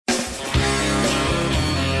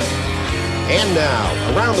And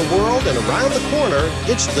now, around the world and around the corner,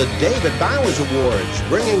 it's the David Bowers Awards,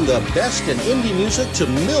 bringing the best in indie music to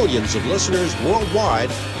millions of listeners worldwide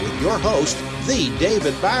with your host, the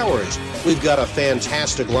David Bowers. We've got a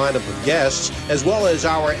fantastic lineup of guests, as well as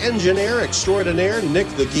our engineer extraordinaire, Nick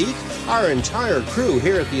the Geek, our entire crew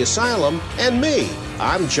here at the Asylum, and me.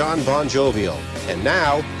 I'm John Bon Jovial. And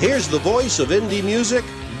now, here's the voice of indie music,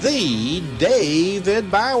 the David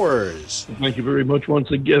Bowers. Thank you very much once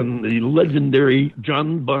again, the legendary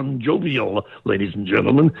John Bon Jovial, ladies and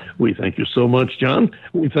gentlemen. We thank you so much, John.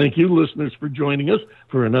 We thank you, listeners, for joining us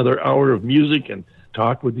for another hour of music and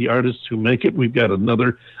talk with the artists who make it. We've got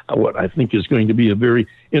another, what I think is going to be a very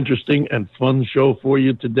interesting and fun show for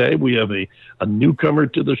you today. We have a newcomer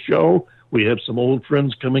to the show. We have some old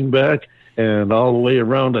friends coming back, and all the way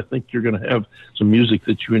around, I think you're going to have some music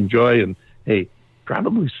that you enjoy, and hey,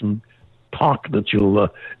 probably some talk that you'll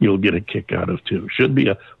get a kick out of too. Should be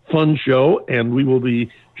a fun show, and we will be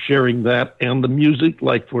sharing that and the music.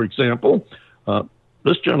 Like, for example,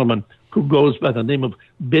 this gentleman who goes by the name of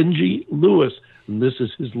Benji Lewis, and this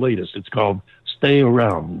is his latest. It's called "Stay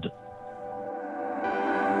Around."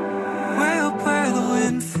 Well, where the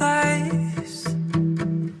wind flies,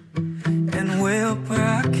 and well, where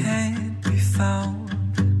I can't be found.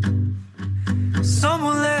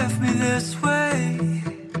 Someone left me this way,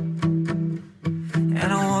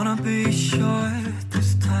 and I wanna be sure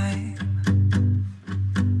this time.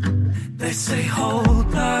 They say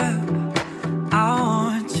hold up, I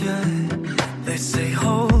want you. They say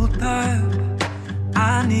hold up,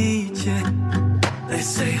 I need you. They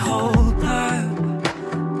say hold up,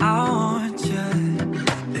 I want you.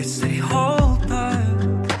 They say hold up,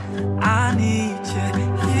 I need you.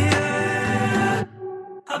 Yeah,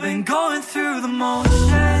 I've been going through the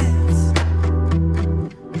motions,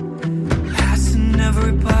 passing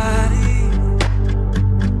everybody.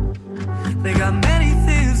 They got many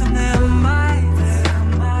things in their minds,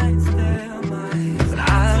 but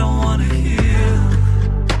I don't wanna hear.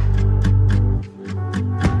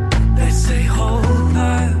 They say hold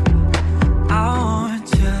up, I want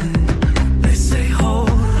you. They say hold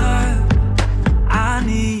up, I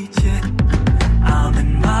need you. I'm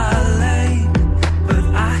in my lane, but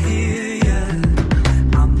I hear you.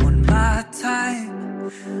 I'm on my time,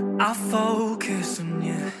 I focus on you.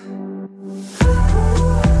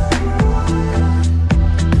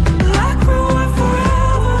 Like we were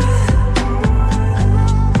forever.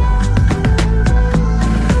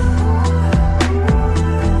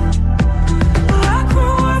 Like we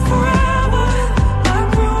were forever. Like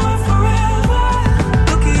we were forever.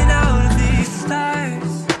 Looking out at these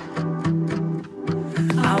stars,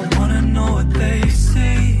 I wanna know what they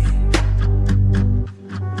see.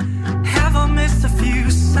 Have I missed a few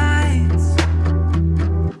signs?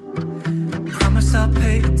 Promise I'll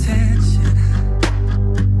pay attention.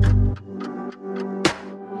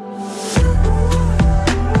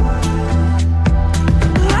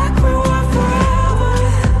 Like we were forever.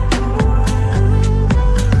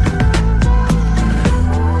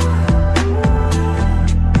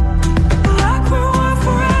 Like we were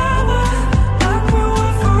forever. Like we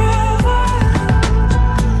were forever.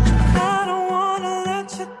 I don't wanna let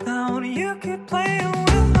you down. You keep playing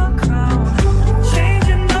with my crown,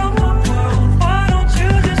 changing up my world. Why don't you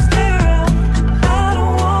just stay around? I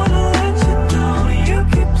don't wanna let you down. You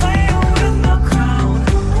keep playing with my crown,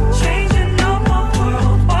 changing up my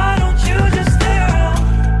world. Why don't you just stay around?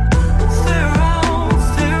 Stay around,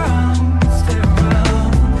 stay around, stay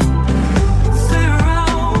around. Stay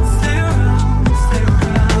around, stay around, stay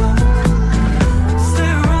around. Stay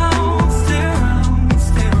around, stay around,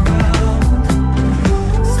 stay around.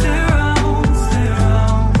 Stay around, stay around,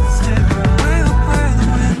 stay around. Way up where the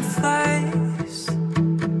wind flies,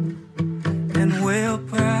 and way up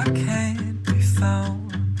where I can't be found.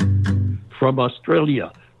 From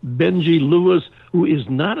Australia, Benji Lewis, who is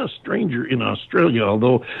not a stranger in Australia,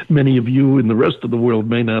 although many of you in the rest of the world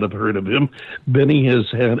may not have heard of him. Benny has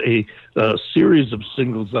had a series of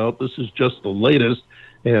singles out. This is just the latest,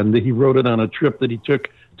 and he wrote it on a trip that he took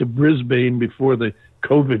to Brisbane before the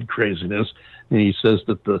COVID craziness. And he says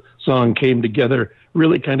that the song came together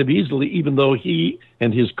really kind of easily, even though he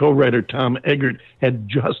and his co-writer Tom Eggert had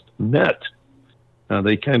just met.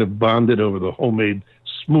 They kind of bonded over the homemade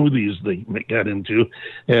smoothies they got into,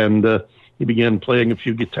 and he began playing a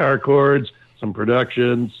few guitar chords, some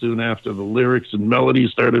production. Soon after, the lyrics and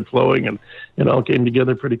melodies started flowing, and it all came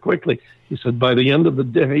together pretty quickly. He said, by the end of the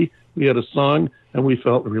day, we had a song, and we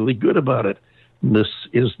felt really good about it. And this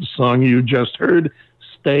is the song you just heard,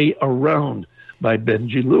 "Stay Around." by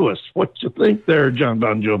Benji Lewis. What you think there, John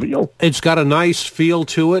Bon Jovial? It's got a nice feel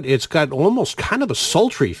to it. It's got almost kind of a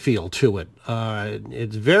sultry feel to it.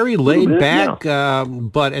 It's very laid back,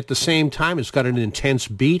 but at the same time, it's got an intense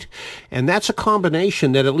beat. And that's a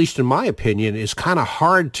combination that, at least in my opinion, is kind of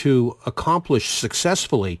hard to accomplish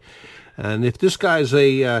successfully. And if this guy's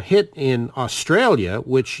a hit in Australia,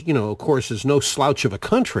 which, of course, is no slouch of a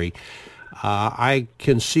country, I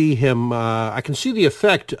can see him. I can see the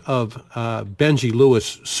effect of Benji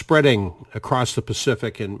Lewis spreading across the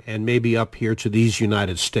Pacific and maybe up here to these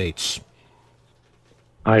United States.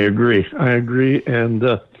 I agree,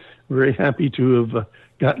 and very happy to have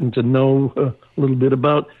gotten to know a little bit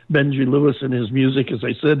about Benji Lewis and his music. As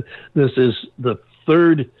I said, this is the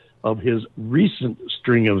third of his recent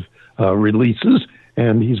string of releases,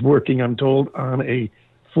 and he's working, I'm told, on a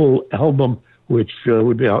full album, which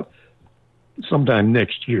would be out sometime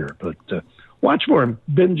next year. But watch for him.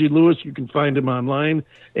 Benji Lewis, you can find him online,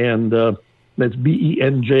 and that's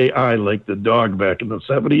Benji, like the dog back in the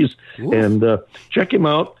 70s. Oof. And check him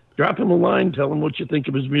out. Drop him a line. Tell him what you think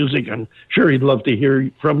of his music. I'm sure he'd love to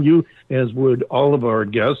hear from you, as would all of our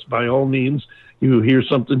guests. By all means, you hear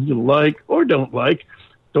something you like or don't like,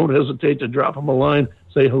 don't hesitate to drop him a line,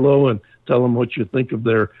 say hello, and tell them what you think of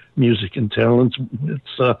their music and talents.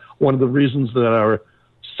 It's one of the reasons that our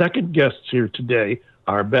second guests here today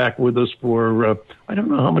are back with us for, I don't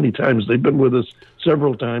know how many times. They've been with us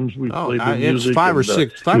several times. We've played their music. It's five or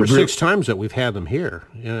six times that we've had them here.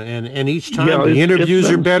 And each time the interviews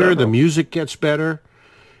are better, several. The music gets better.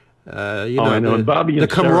 I know. And Bobby and the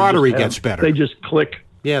camaraderie gets better. They just click.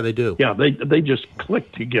 Yeah, they do. Yeah, they just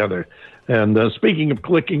click together. And speaking of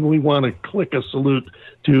clicking, we want to click a salute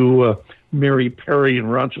to Mary Perry in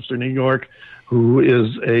Rochester, New York, who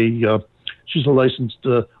is she's a licensed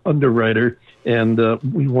underwriter, and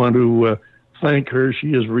we want to thank her.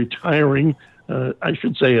 She is retiring, I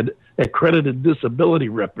should say, an accredited disability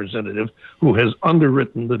representative who has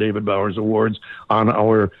underwritten the David Bowers Awards on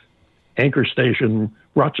our anchor station,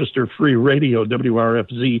 Rochester Free Radio,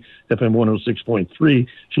 WRFZ, FM 106.3.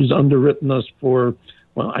 She's underwritten us for,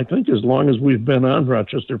 well, I think as long as we've been on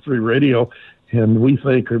Rochester Free Radio, and we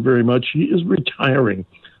thank her very much. She is retiring,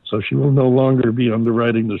 so she will no longer be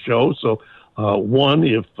underwriting the show. So,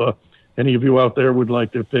 if any of you out there would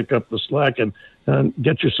like to pick up the slack and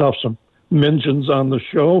get yourself some mentions on the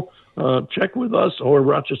show, check with us or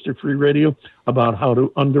Rochester Free Radio about how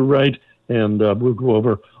to underwrite, and we'll go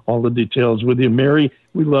over all the details with you. Mary,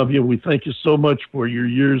 we love you. We thank you so much for your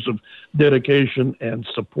years of dedication and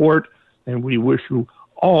support, and we wish you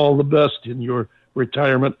all the best in your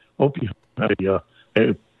retirement. Hope you have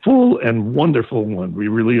a full and wonderful one. We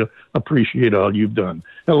really appreciate all you've done.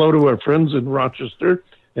 Hello to our friends in Rochester,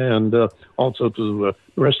 and also to the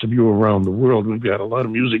rest of you around the world. We've got a lot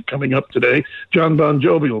of music coming up today. John Bon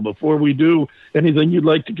Jovial, before we do, anything you'd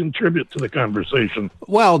like to contribute to the conversation?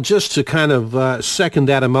 Well, just to kind of second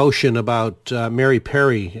that emotion about Mary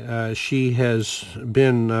Perry, she has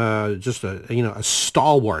been just a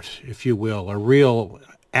stalwart, if you will, a real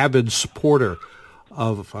avid supporter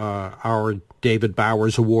of our David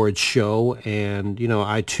Bowers Awards show. And,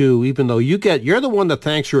 I too, even though you're the one that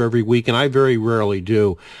thanks her every week, and I very rarely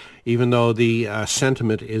do, even though the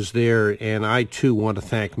sentiment is there. And I too want to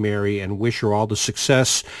thank Mary and wish her all the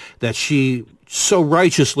success that she so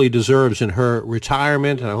righteously deserves in her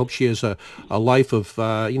retirement. And I hope she has a life of,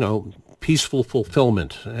 peaceful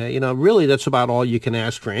fulfillment. Really that's about all you can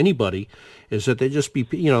ask for anybody, is that they just be,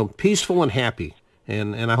 peaceful and happy.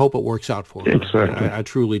 And I hope it works out for her. Exactly. I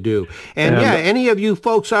truly do. And any of you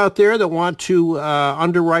folks out there that want to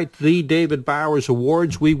underwrite the David Bowers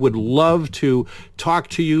Awards, we would love to talk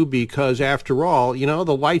to you, because after all,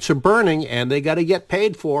 the lights are burning and they got to get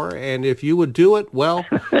paid for. And if you would do it, well,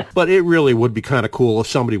 but it really would be kind of cool if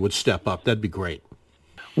somebody would step up. That'd be great.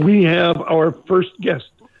 We have our first guest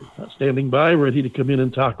standing by, ready to come in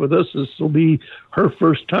and talk with us. This will be her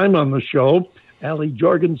first time on the show, Allie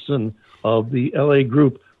Jorgensen of the LA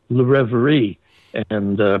group LeReverie.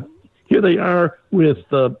 And here they are with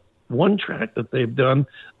one track that they've done.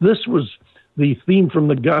 This was the theme from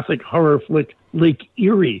the gothic horror flick Lake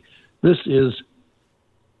Eerie. This is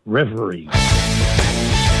Reverie.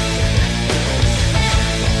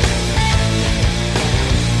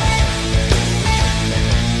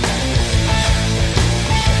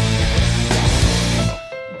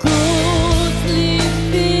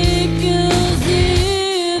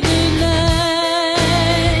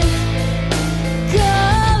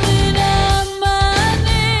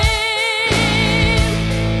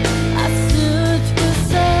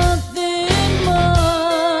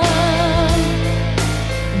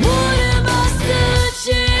 What am I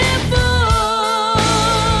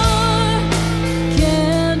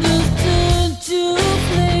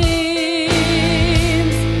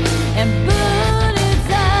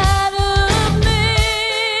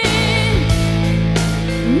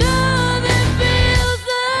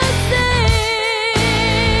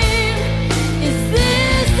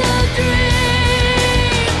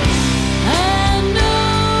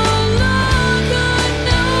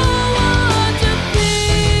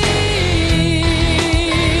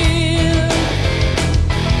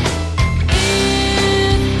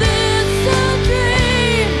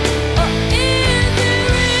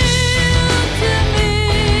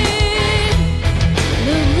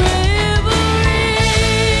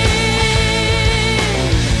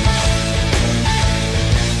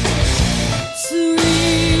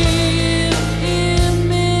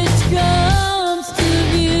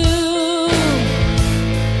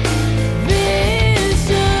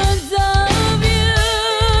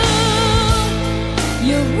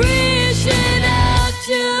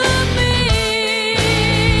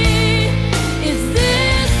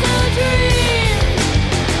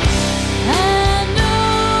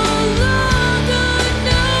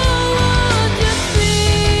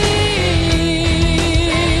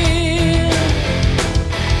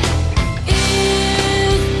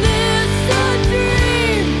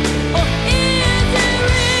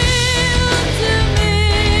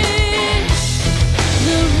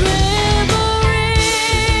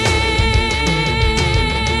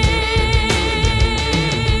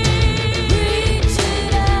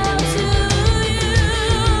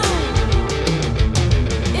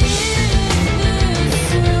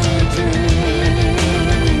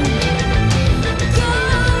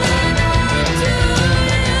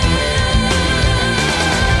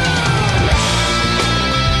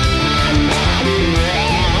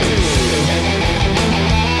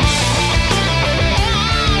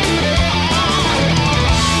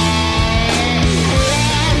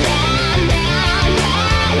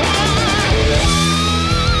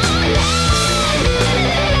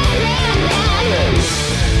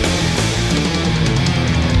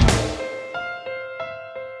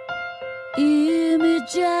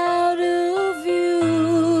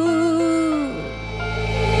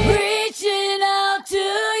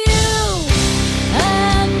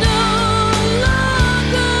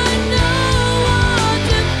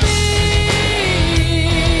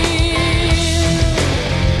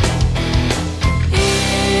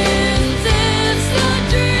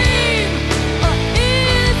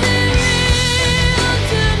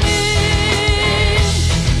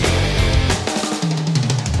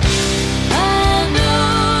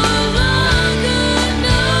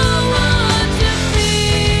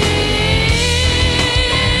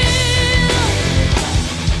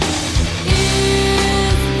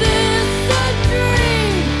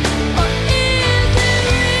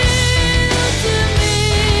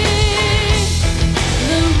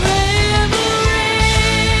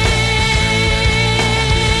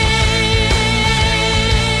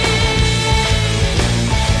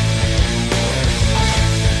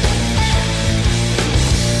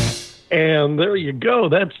go.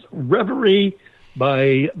 That's Reverie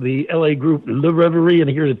by the LA group LeReverie, and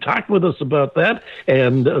here to talk with us about that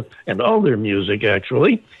and all their music,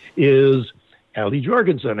 actually, is Allie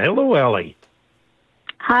Jorgensen. Hello, Allie.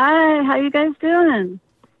 Hi, how you guys doing?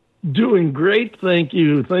 Doing great, thank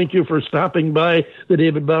you. Thank you for stopping by the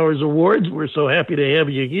David Bowers Awards. We're so happy to have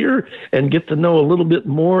you here and get to know a little bit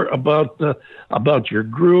more about your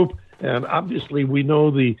group. And obviously, we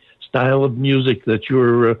know the style of music that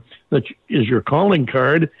is your calling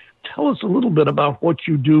card. Tell us a little bit about what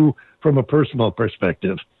you do from a personal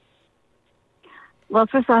perspective. Well,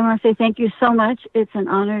 first of all, I want to say thank you so much. It's an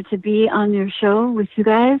honor to be on your show with you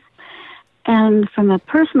guys. And from a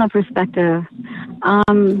personal perspective,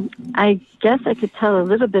 I guess I could tell a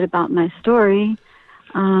little bit about my story.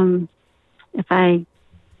 If I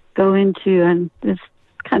go into, and it's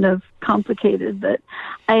kind of complicated, but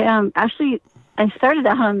I started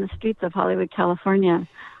out on the streets of Hollywood, California.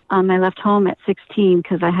 I left home at 16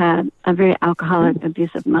 because I had a very alcoholic,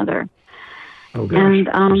 abusive mother. Oh gosh, and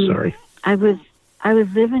I'm sorry. I was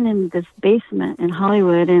living in this basement in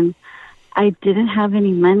Hollywood, and I didn't have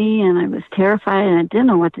any money, and I was terrified, and I didn't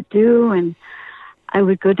know what to do. And I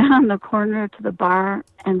would go down the corner to the bar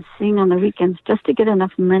and sing on the weekends just to get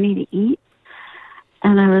enough money to eat.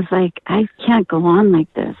 And I was like, I can't go on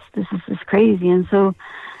like this. This is just crazy. And so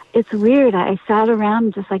it's weird. I sat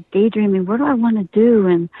around just like daydreaming, what do I want to do?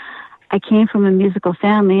 And I came from a musical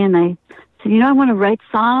family, and I said, I want to write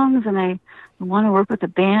songs, and I want to work with a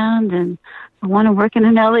band, and I want to work in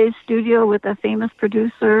an LA studio with a famous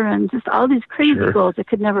producer, and just all these crazy goals that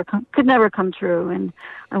could never come true. And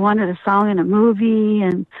I wanted a song in a movie,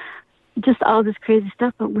 and just all this crazy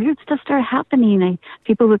stuff. But weird stuff started happening.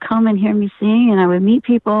 People would come and hear me sing, and I would meet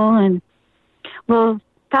people. And well,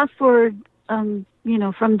 fast forward,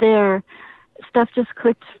 from there, stuff just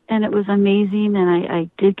clicked, and it was amazing. And I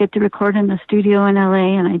did get to record in the studio in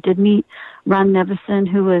LA, and I did meet Ron Nevison,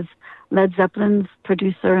 who was Led Zeppelin's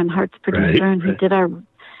producer and Heart's producer, and he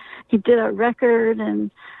did our record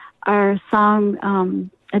and our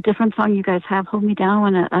song, a different song you guys have, Hold Me Down,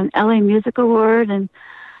 won an LA Music Award. And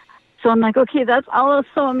so I'm like, okay, that's all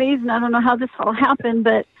so amazing. I don't know how this all happened,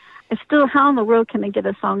 but how in the world can I get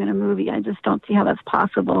a song in a movie? I just don't see how that's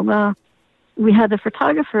possible. Well, we had a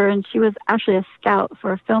photographer, and she was actually a scout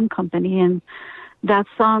for a film company, and that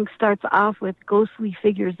song starts off with ghostly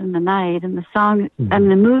figures in the night, and the song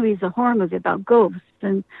and the movie's a horror movie about ghosts.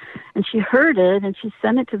 And she heard it, and she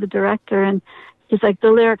sent it to the director, and he's like,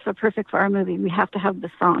 the lyrics are perfect for our movie. We have to have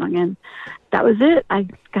the song. And that was it. I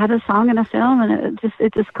got a song in a film, and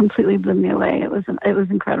it just completely blew me away. It was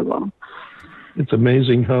incredible. It's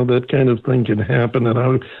amazing how that kind of thing can happen,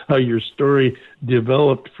 and how your story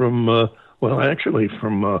developed from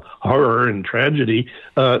horror and tragedy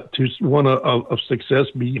to one of success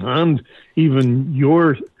beyond even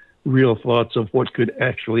your real thoughts of what could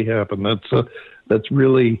actually happen. That's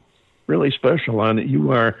really, really special. And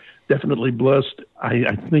you are definitely blessed.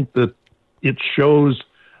 I think that it shows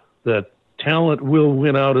that talent will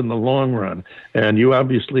win out in the long run. And you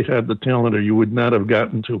obviously had the talent, or you would not have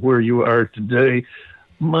gotten to where you are today.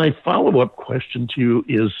 My follow-up question to you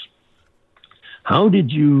is, how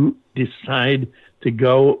did you decide to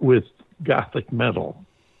go with gothic metal?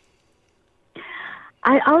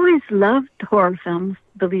 I always loved horror films,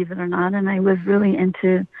 believe it or not, and I was really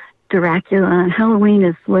into Dracula. And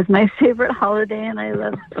Halloween was my favorite holiday, and I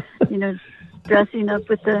loved, dressing up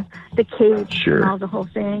with the cape and all the whole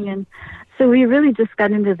thing. And so we really just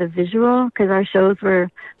got into the visual, because our shows were,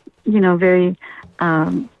 very,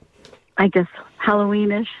 I guess,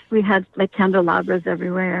 Halloweenish. We had like candelabras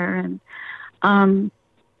everywhere, and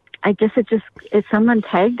I guess someone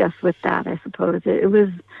tagged us with that, I suppose.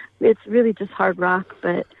 It's really just hard rock,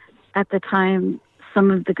 but at the time, some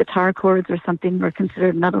of the guitar chords or something were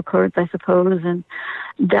considered metal chords, I suppose. And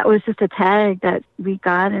that was just a tag that we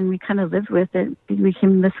got, and we kind of lived with it. We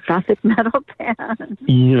became this gothic metal band.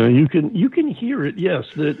 Yeah, you can hear it. Yes,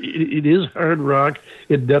 that it is hard rock.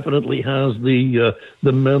 It definitely has the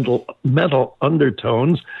metal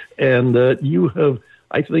undertones, and you have,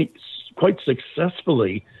 I think, quite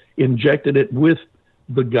successfully injected it with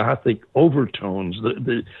the gothic overtones.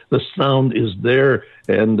 The sound is there,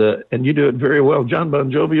 and you do it very well. John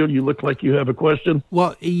Bon Jovi, you look like you have a question.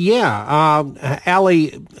 Well, yeah,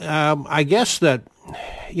 Allie, I guess that,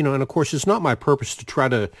 and of course it's not my purpose to try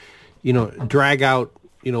to, drag out,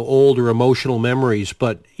 old or emotional memories,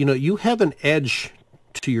 but, you have an edge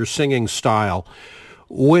to your singing style,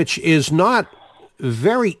 which is not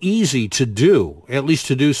very easy to do, at least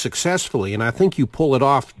to do successfully, and I think you pull it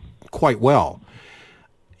off quite well.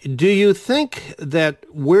 Do you think that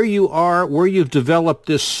where you are, where you've developed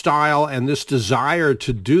this style and this desire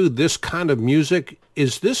to do this kind of music,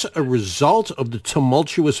 is this a result of the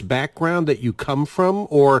tumultuous background that you come from,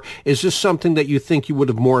 or is this something that you think you would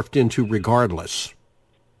have morphed into regardless?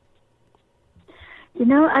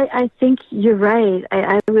 I think you're right.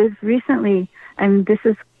 I was recently, and this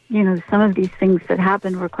is, some of these things that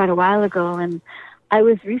happened were quite a while ago, and I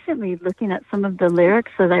was recently looking at some of the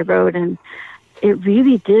lyrics that I wrote, and it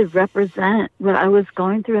really did represent what I was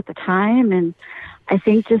going through at the time. And I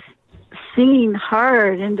think just singing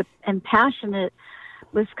hard and passionate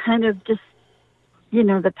was kind of just,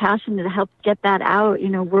 the passion to help get that out,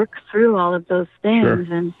 work through all of those things.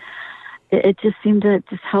 Sure. And it just seemed to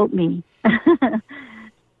just help me.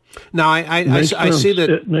 Now, I see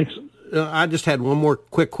that. I just had one more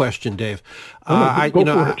quick question, Dave.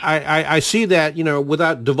 I see that,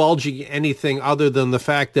 without divulging anything other than the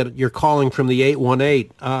fact that you're calling from the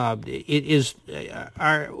 818.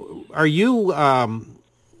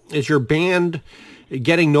 Is your band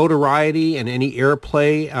getting notoriety and any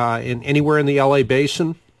airplay in anywhere in the LA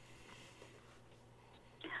basin?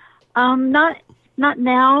 Not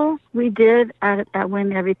now. We did at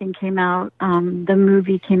when everything came out. The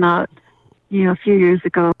movie came out, a few years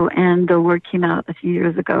ago, and the word came out a few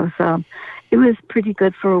years ago. So it was pretty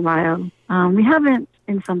good for a while. We haven't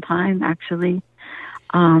in some time, actually.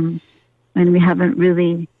 And we haven't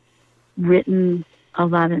really written a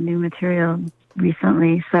lot of new material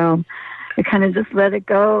recently. So I kind of just let it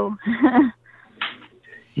go.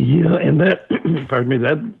 Yeah, and that, pardon me,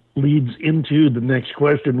 that leads into the next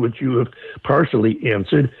question, which you have partially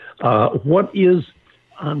answered. What is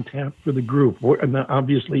on tap for the group? And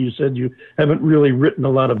obviously, you said you haven't really written a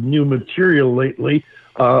lot of new material lately.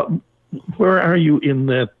 Where are you in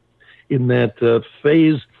that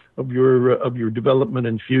phase of your development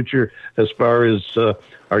and future? As far as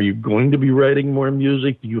are you going to be writing more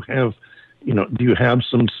music? Do you have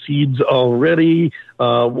some seeds already?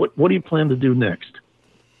 What do you plan to do next?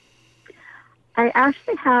 I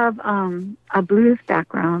actually have a blues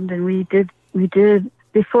background, and we did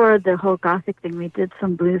before the whole gothic thing. We did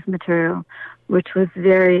some blues material, which was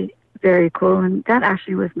very, very cool, and that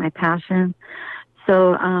actually was my passion.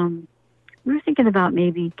 So we were thinking about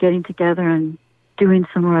maybe getting together and doing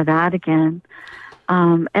some more of that again.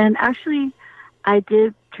 And actually, I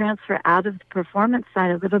did transfer out of the performance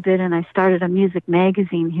side a little bit, and I started a music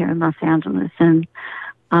magazine here in Los Angeles, and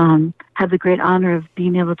had the great honor of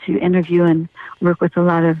being able to interview and work with a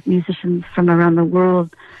lot of musicians from around the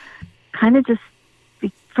world, kind of just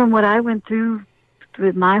from what I went through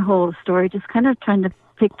with my whole story, just kind of trying to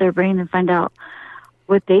pick their brain and find out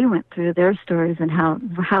what they went through, their stories, and how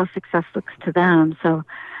success looks to them. So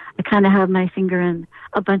I kind of have my finger in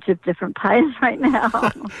a bunch of different pies right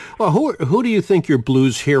now. Well, who do you think your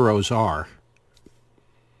blues heroes are?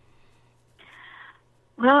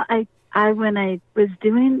 Well, I when I was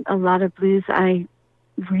doing a lot of blues, I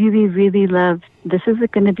really, really loved, this is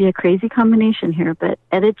going to be a crazy combination here, but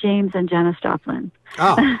Etta James and Janis Joplin.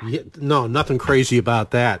 Oh, yeah, no, nothing crazy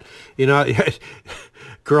about that.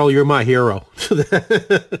 Girl, you're my hero.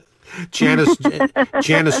 Janis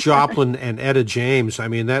Joplin and Etta James, I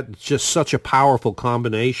mean, that's just such a powerful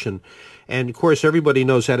combination. And, of course, everybody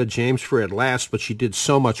knows Etta James for At Last, but she did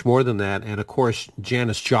so much more than that. And, of course,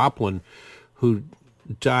 Janis Joplin, who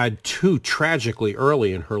died too tragically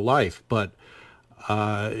early in her life, but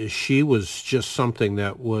she was just something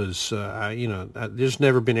that was, there's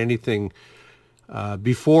never been anything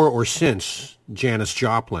before or since Janis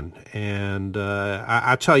Joplin. And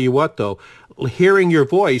I tell you what, though, hearing your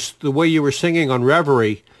voice, the way you were singing on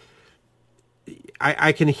Reverie,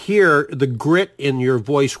 I can hear the grit in your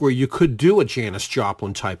voice where you could do a Janis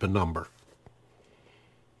Joplin type of number.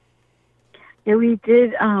 Yeah, we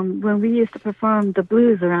did, when we used to perform the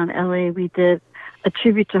blues around LA, we did a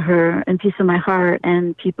tribute to her in Piece of My Heart,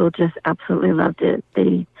 and people just absolutely loved it.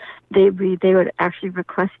 They would actually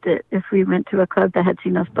request it if we went to a club that had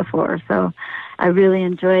seen us before. So I really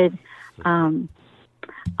enjoyed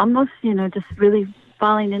almost, just really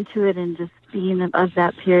falling into it and just being of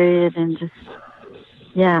that period, and just,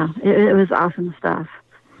 yeah, it was awesome stuff.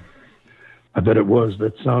 I bet it was.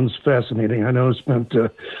 That sounds fascinating. I know I spent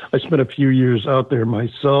a few years out there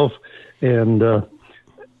myself, and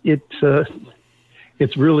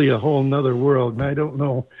it's really a whole nother world. And I don't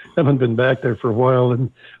know, haven't been back there for a while,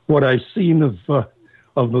 and what I've seen of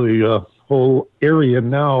the whole area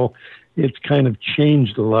now, it's kind of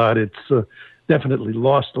changed a lot. It's definitely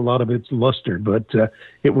lost a lot of its luster, but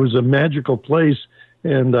it was a magical place,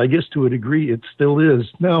 and I guess to a degree it still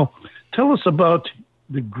is. Now, tell us about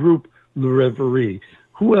the group LeReverie.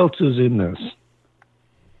 Who else is in this?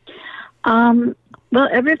 Well,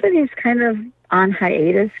 everybody's kind of on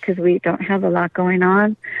hiatus because we don't have a lot going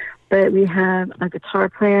on. But we have a guitar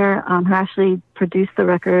player who actually produced the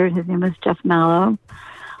record. His name was Jeff Mallow.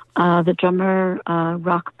 The drummer,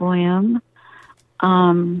 Rock Boyum.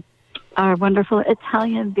 Our wonderful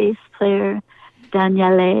Italian bass player,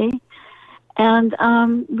 Daniele.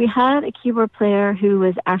 And we had a keyboard player who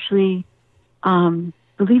was actually,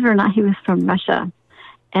 believe it or not, he was from Russia.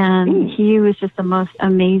 And he was just the most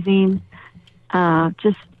amazing,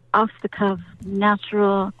 just off-the-cuff,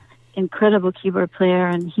 natural, incredible keyboard player.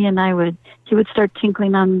 And he would start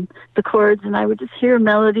tinkling on the chords, and I would just hear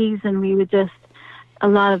melodies, and we would just, a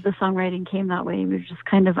lot of the songwriting came that way. We were just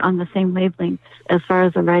kind of on the same wavelength as far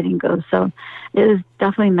as the writing goes. So it was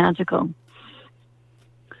definitely magical.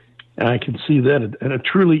 I can see that, and a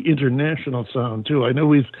truly international sound too. I know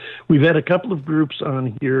we've had a couple of groups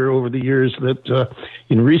on here over the years that,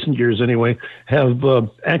 in recent years anyway, have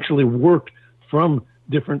actually worked from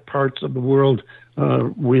different parts of the world.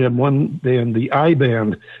 We have one band, the I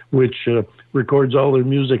Band, which records all their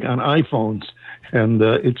music on iPhones, and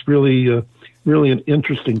it's really an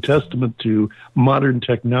interesting testament to modern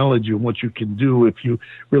technology and what you can do if you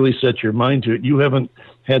really set your mind to it. You haven't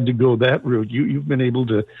had to go that route. You've been able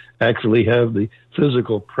to actually have the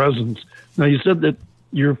physical presence. Now, you said that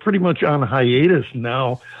you're pretty much on hiatus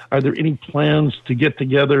now. Are there any plans to get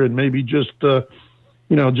together and maybe just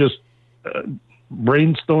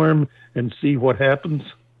brainstorm and see what happens?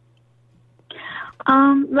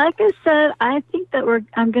 Like I said, I think that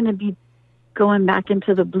I'm going to be going back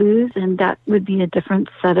into the blues, and that would be a different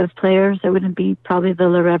set of players. It wouldn't be probably the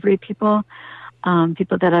LeReverie people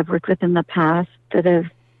that I've worked with in the past that have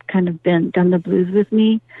kind of done the blues with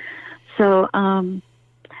me. So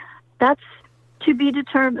that's to be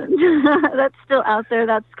determined. That's still out there.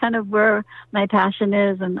 That's kind of where my passion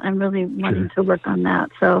is, and I'm really wanting to work on that.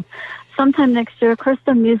 So sometime next year. Of course,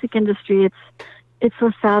 the music industry, it's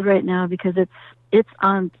so sad right now because it's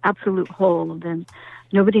on absolute hold, and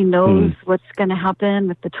nobody knows what's going to happen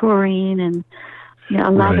with the touring, and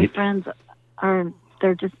a lot of friends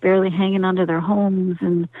they're just barely hanging onto their homes,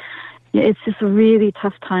 and it's just a really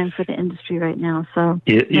tough time for the industry right now. So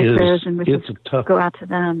it is. And it's a tough. Go out to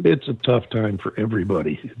them. It's a tough time for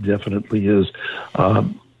everybody. It definitely is,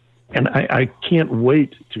 and I can't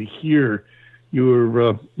wait to hear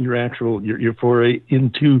your foray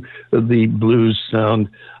into the blues sound.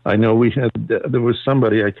 I know there was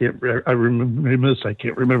somebody I can't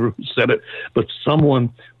remember who said it, but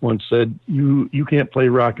someone once said you can't play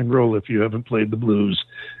rock and roll if you haven't played the blues,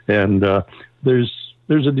 and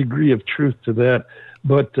there's a degree of truth to that.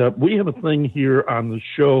 But we have a thing here on the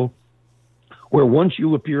show where once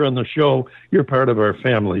you appear on the show, you're part of our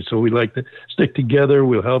family. So we like to stick together.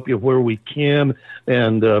 We'll help you where we can.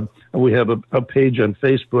 And we have a page on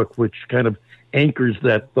Facebook which kind of anchors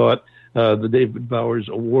that thought, the David Bowers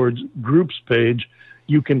Awards groups page.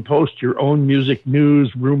 You can post your own music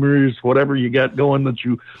news, rumors, whatever you got going that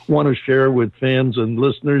you want to share with fans and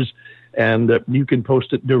listeners. And you can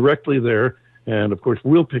post it directly there. And, of course,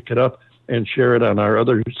 we'll pick it up and share it on our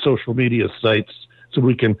other social media sites, so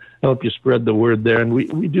we can help you spread the word there. And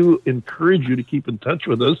we do encourage you to keep in touch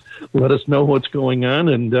with us. Let us know what's going on.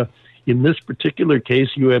 And in this particular case,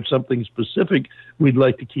 you have something specific we'd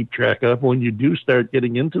like to keep track of when you do start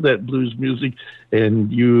getting into that blues music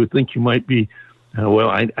and you think you might be,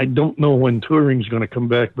 I don't know when touring is going to come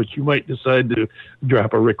back, but you might decide to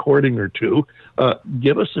drop a recording or two.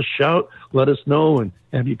 Give us a shout. Let us know and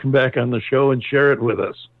have you come back on the show and share it with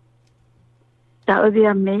us. That would be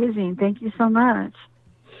amazing. Thank you so much.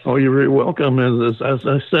 Oh, you're very welcome. As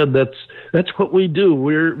I said, that's what we do.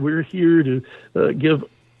 We're here to give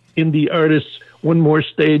indie artists one more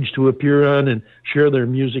stage to appear on and share their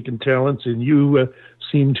music and talents. And you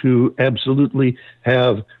seem to absolutely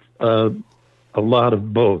have a lot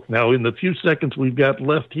of both. Now, in the few seconds we've got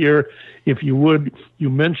left here, if you would, you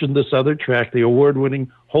mentioned this other track, the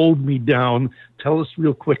award-winning "Hold Me Down." Tell us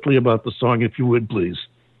real quickly about the song, if you would, please.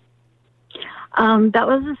 That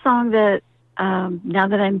was a song that, now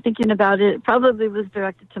that I'm thinking about it, probably was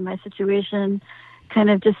directed to my situation. Kind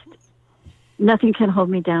of just, nothing can hold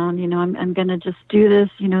me down. I'm going to just do this.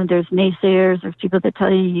 There's naysayers, there's people that tell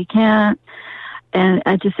you can't. And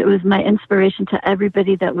it was my inspiration to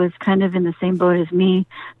everybody that was kind of in the same boat as me.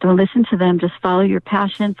 Don't listen to them. Just follow your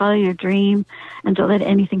passion, follow your dream, and don't let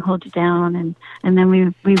anything hold you down. And then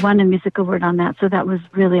we won a music award on that. So that was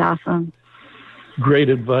really awesome. Great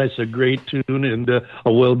advice, a great tune, and a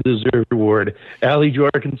well-deserved award. Allie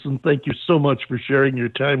Jorgensen, thank you so much for sharing your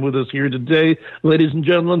time with us here today. Ladies and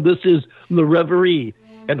gentlemen, this is Reverie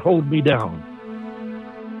and "Hold Me Down."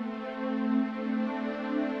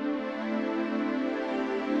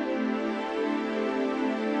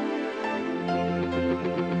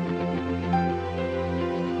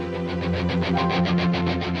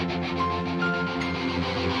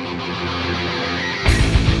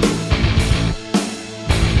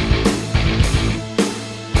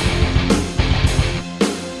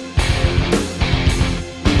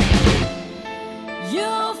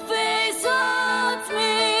 Your face haunts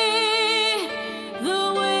me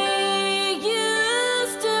the way it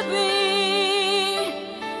used to be.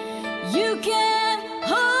 You can't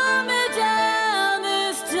hold me down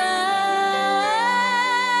this time.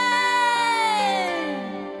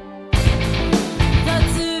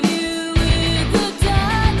 Thoughts of you with the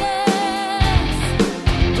darkness,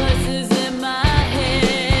 voices in my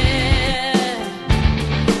head.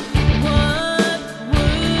 What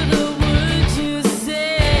were the words you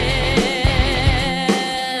said?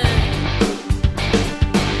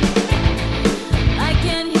 I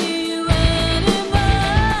can't hear you anymore.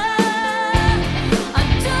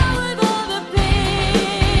 I'm done with all the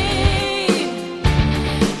pain.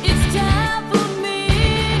 It's time for me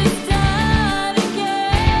to start again.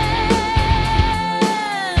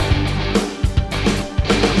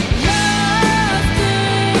 Lost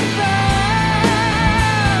and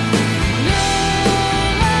found, no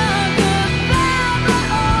longer bound by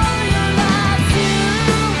all your lies. You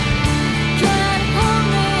can't hold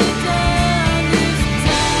me down this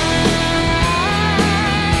time.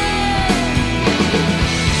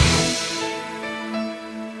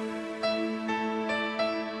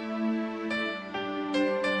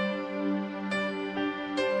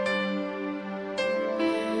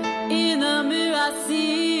 In the mirror, I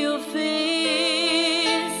see your face.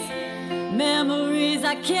 Memories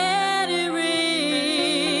I can't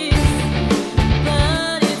erase,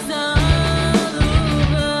 but it's all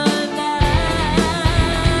over now.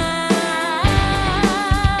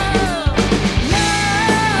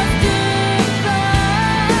 Lost and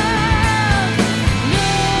found,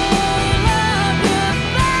 no longer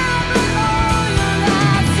bound by all your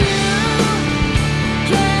lies. You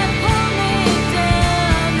can't hold me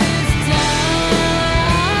down this time.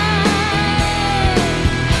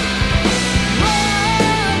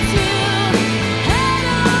 Once you had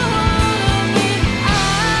a hold of me,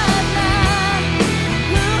 I'm not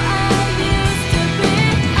who I used to be.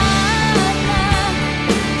 I'm not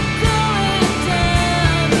going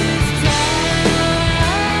down this time.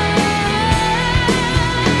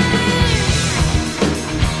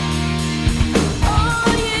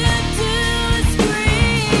 All you do is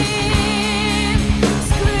scream,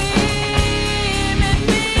 scream at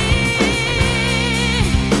me.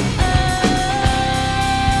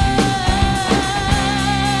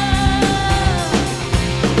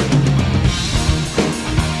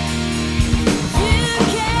 You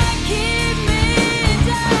can't keep me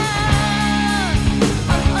down.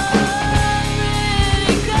 I'm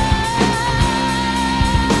already gone.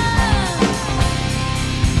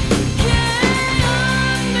 Can't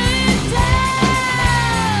hold me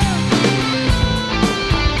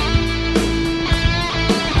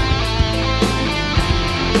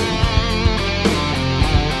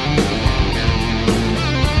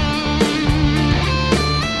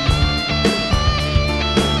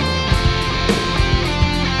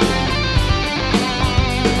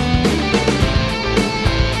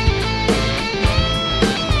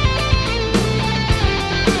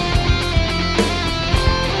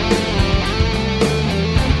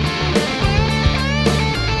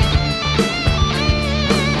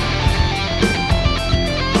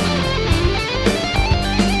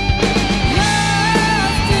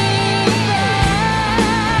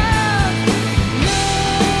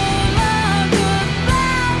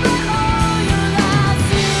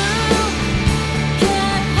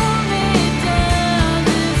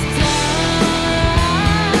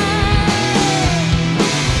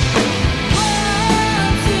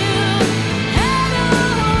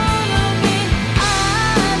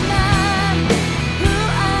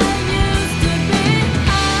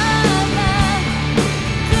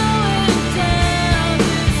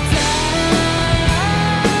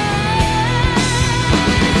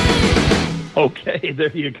Okay,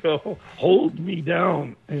 there you go. Hold me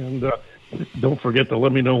down. And don't forget to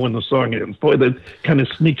let me know when the song ends. Boy, that kind of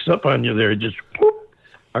sneaks up on you there. Just, whoop.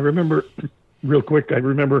 I remember, real quick, I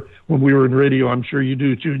remember when we were in radio, I'm sure you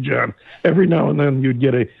do too, John. Every now and then you'd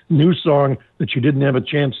get a new song that you didn't have a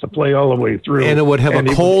chance to play all the way through. And it would have a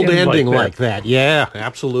would cold end ending like that. Yeah,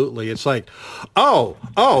 absolutely. It's like, oh,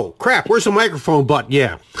 crap, where's the microphone button?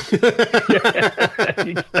 Yeah.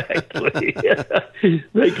 Exactly.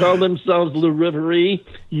 They call themselves LeReverie.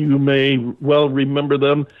 You may well remember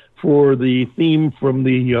them for the theme from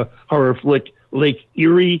the horror flick Lake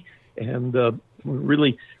Eerie. And we're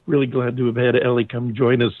really, really glad to have had Ellie come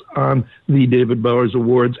join us on the David Bowers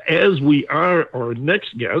Awards, as we are our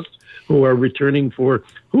next guests, who are returning for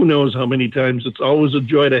who knows how many times. It's always a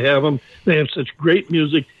joy to have them. They have such great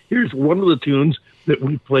music. Here's one of the tunes that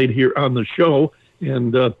we played here on the show,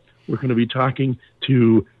 and we're going to be talking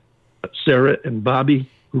to Sarah and Bobby,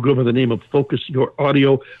 who go by the name of Focus Your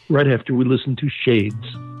Audio, right after we listen to Shades.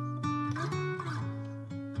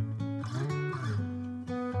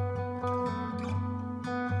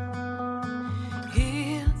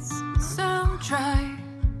 It's so dry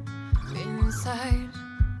inside,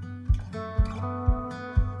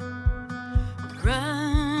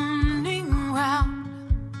 running round,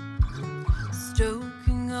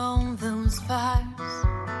 stoking all those fires.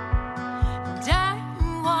 And I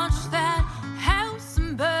watch that house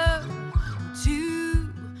burn to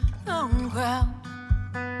the ground.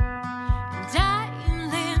 And I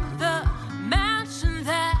lit the match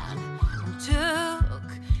that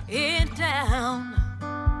took it down.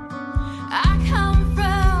 I come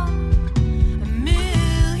from a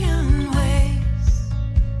million ways.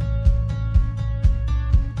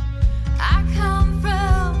 I come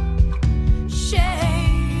from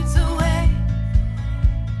shades away.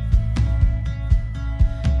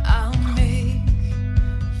 I'll make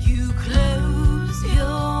you close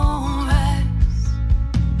your eyes.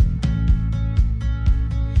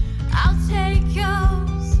 I'll take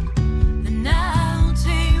yours, then I'll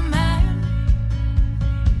take mine.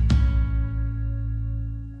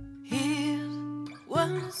 It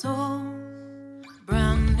was all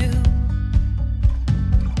brand new.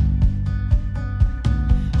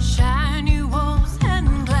 Shiny walls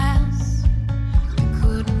and glass, you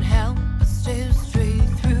couldn't help but stare straight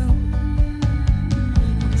through.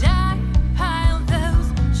 And I piled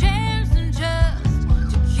those chairs and just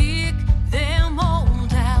to kick them all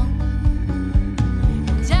down.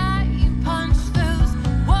 And I punched those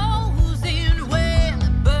walls in where they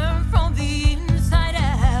burn from the inside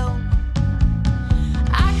out.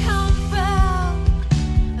 I come from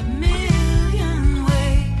a million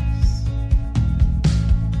ways.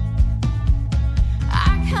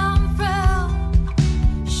 I come from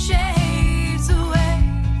shades away.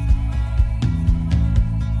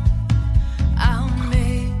 I'll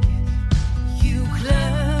make you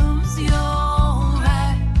close your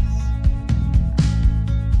eyes.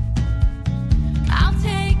 I'll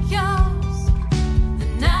take yours,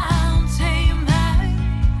 then I'll take mine.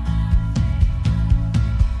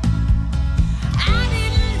 I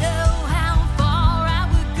didn't know how far I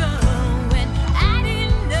would go, and I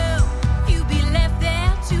didn't know you'd be left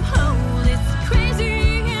there to hold. It's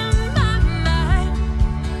crazy in my mind.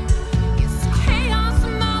 It's chaos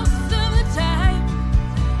most of the time.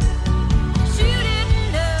 You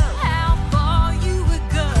didn't know how far you would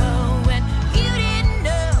go, and you didn't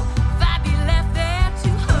know if I'd be left there to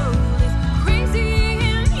hold. It's crazy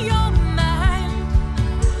in your mind.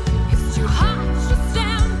 It's too hard to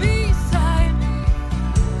stand beside.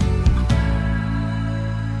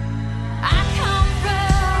 I come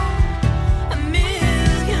from a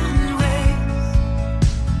million ways.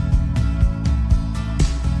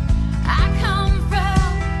 I come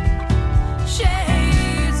from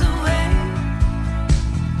shades away.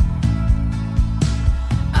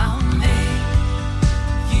 I'll make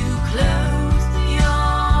you close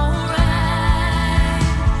your eyes.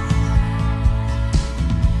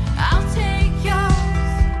 I'll take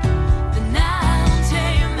yours, then I'll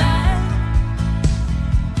take mine.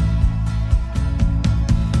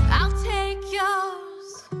 I'll take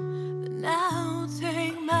yours, then I'll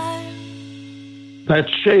take mine. That's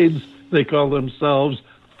Shades. They call themselves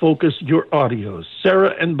Focus Your Audio.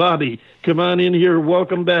 Sarah and Bobby, come on in here.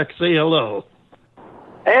 Welcome back. Say hello.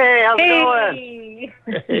 Hey, how's it going?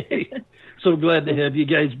 Hey, so glad to have you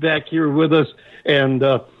guys back here with us, and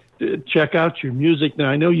check out your music. Now,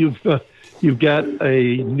 I know you've got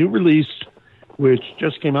a new release which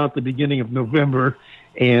just came out the beginning of November,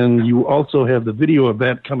 and you also have the video of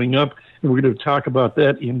that coming up, and we're going to talk about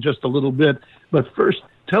that in just a little bit. But first,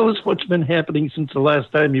 tell us what's been happening since the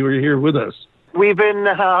last time you were here with us. We've been,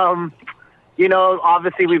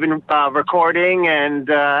 obviously we've been recording and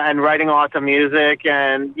writing lots of music,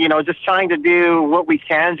 and just trying to do what we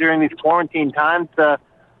can during these quarantine times to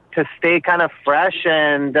stay kind of fresh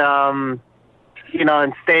and and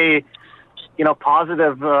stay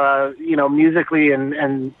positive musically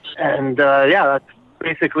and that's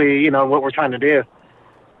basically what we're trying to do.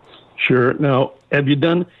 Sure. Now, have you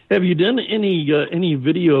done any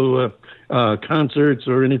video concerts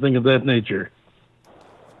or anything of that nature?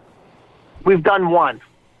 We've done one,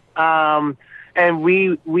 and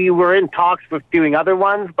we were in talks with doing other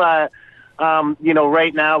ones, but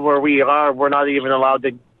right now where we are, we're not even allowed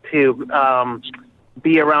to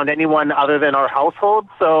be around anyone other than our household.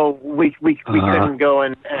 So we couldn't go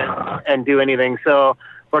and do anything. So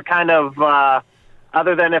we're kind of,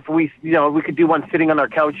 other than if we could do one sitting on our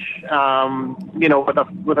couch, with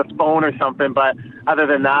a phone or something. But other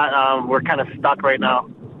than that, we're kind of stuck right now.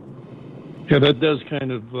 Yeah, that does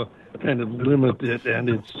kind of limit it, and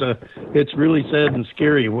it's really sad and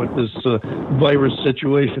scary what this virus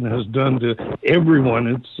situation has done to everyone.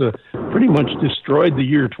 It's pretty much destroyed the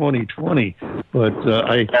year 2020. But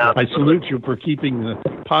I salute you for keeping a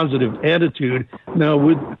positive attitude. Now,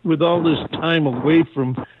 with all this time away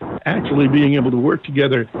from actually being able to work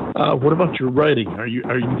together, what about your writing? Are you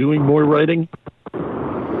doing more writing?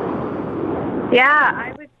 Yeah,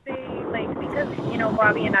 I would say, because,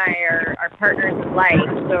 Bobby and I are partners in life.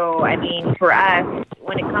 So, I mean, for us,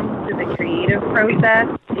 when it comes to the creative process,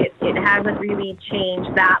 it hasn't really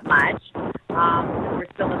changed that much. We're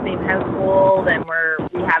still in the same household, and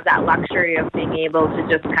we have that luxury of being able to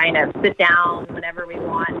just kind of sit down whenever we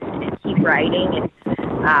want and keep writing and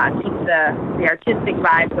keep the artistic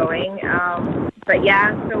vibe going. But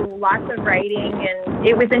yeah, so lots of writing, and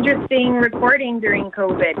it was interesting recording during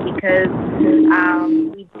COVID because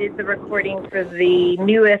we did the recording for the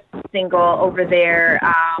newest single over there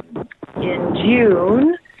in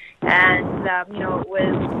June. And, it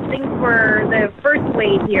was, things were, the first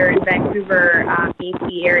wave here in Vancouver,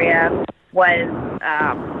 BC area was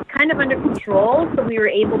kind of under control. So we were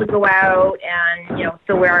able to go out and,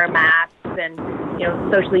 still wear our masks and,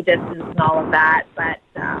 socially distance and all of that. But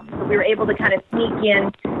so we were able to kind of sneak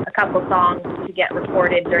in a couple songs to get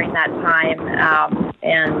recorded during that time.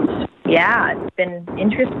 And yeah, it's been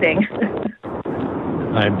interesting.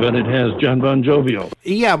 I bet it has. John Bon Jovial.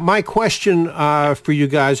 Yeah, my question for you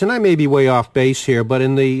guys, and I may be way off base here, but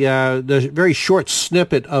in the very short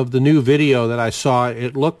snippet of the new video that I saw,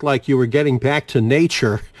 it looked like you were getting back to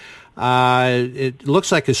nature. It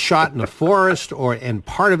looks like it's shot in a forest and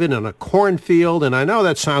part of it in a cornfield, and I know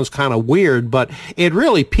that sounds kind of weird, but it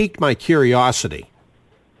really piqued my curiosity.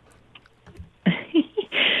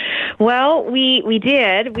 Well, we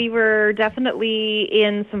did. We were definitely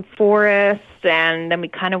in some forest, and then we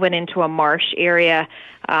kind of went into a marsh area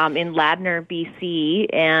in Ladner, BC.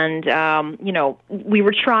 And, we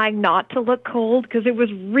were trying not to look cold because it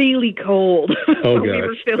was really cold when we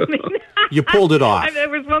were filming. You pulled it off. There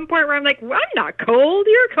was one point where I'm like, well, I'm not cold,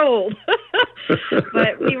 you're cold.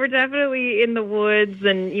 But we were definitely in the woods,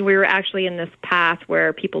 and we were actually in this path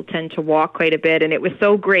where people tend to walk quite a bit. And it was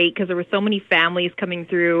so great because there were so many families coming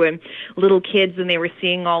through and little kids, and they were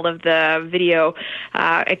seeing all of the video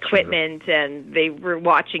equipment, and they were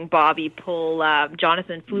watching Bobby pull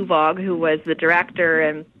Jonathan Fluvog, who was the director,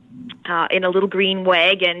 and in a little green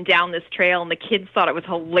wagon down this trail, and the kids thought it was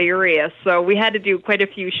hilarious. So we had to do quite a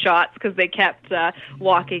few shots because they kept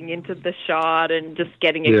walking into the shot and just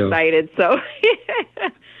getting excited. So,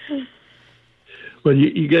 well,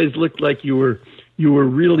 you guys looked like you were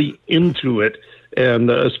really into it,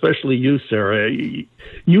 and especially you, Sarah.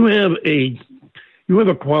 You have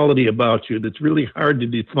a quality about you that's really hard to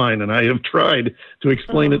define, and I have tried to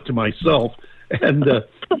explain it to myself. And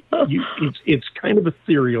it's kind of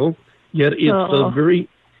ethereal, yet it's a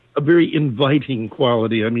very inviting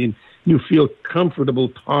quality. I mean, you feel comfortable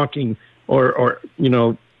talking or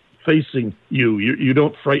facing you. You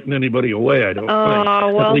don't frighten anybody away, I don't think.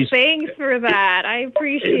 Oh, well, thanks for that. I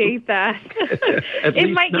appreciate that. It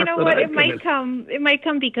might, it might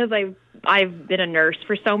come because I've been a nurse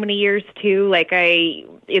for so many years too.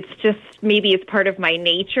 It's just, maybe it's part of my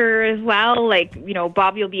nature as well.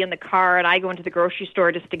 Bobby will be in the car and I go into the grocery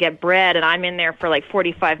store just to get bread, and I'm in there for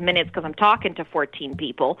 45 minutes because I'm talking to 14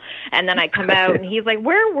 people. And then I come out and he's like,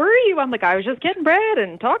 where were you? I'm like, I was just getting bread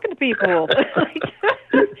and talking to people.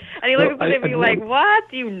 And he looks at me like, what?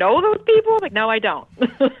 Do you know those people? I'm like, no, I don't.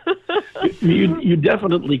 You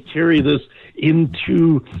definitely carry this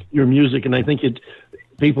into your music, and I think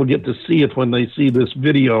people get to see it when they see this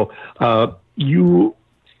video. You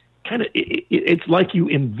kind of, it's like you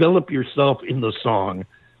envelop yourself in the song.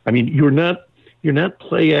 I mean, you're not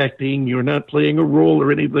play acting, you're not playing a role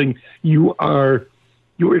or anything. You're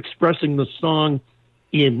expressing the song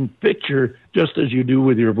in picture just as you do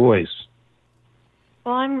with your voice.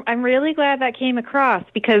 Well, I'm really glad that came across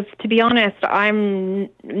because, to be honest,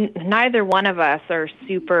 neither one of us are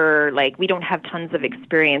super, we don't have tons of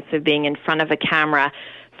experience of being in front of a camera.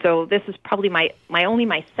 So this is probably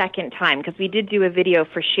my second time, because we did do a video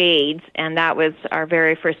for Shades, and that was our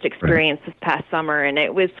very first experience this past summer, and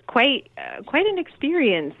it was quite an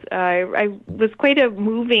experience. I was quite a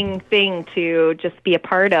moving thing to just be a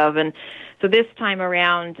part of, and so this time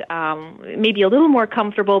around, maybe a little more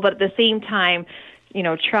comfortable, but at the same time,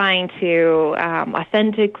 trying to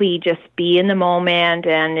authentically just be in the moment,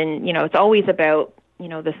 and it's always about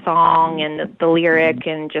the song and the lyric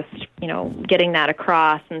and just, getting that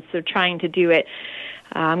across. And so trying to do it,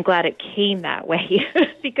 I'm glad it came that way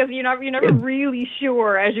because you're never really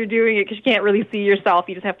sure as you're doing it, because you can't really see yourself.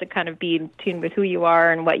 You just have to kind of be in tune with who you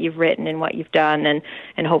are and what you've written and what you've done,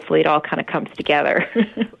 and hopefully it all kind of comes together.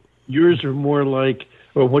 Yours are more like,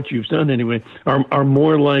 or what you've done anyway, are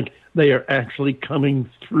more like they are actually coming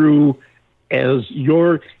through as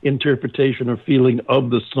your interpretation or feeling of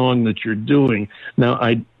the song that you're doing. Now,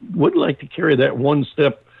 I would like to carry that one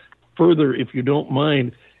step further, if you don't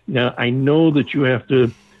mind. Now, I know that you have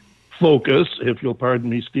to focus, if you'll pardon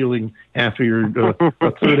me stealing half of your,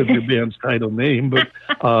 a third of your band's title name, but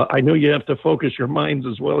I know you have to focus your minds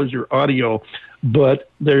as well as your audio, but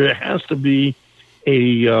there has to be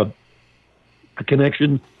a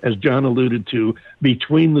connection, as John alluded to,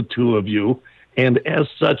 between the two of you. And as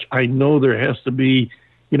such, I know there has to be,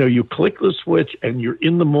 you click the switch and you're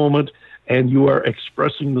in the moment and you are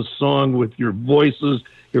expressing the song with your voices,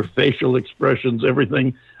 your facial expressions,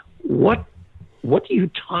 everything. What do you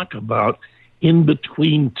talk about in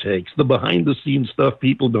between takes, the behind the scenes stuff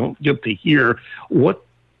people don't get to hear? What,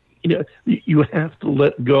 you have to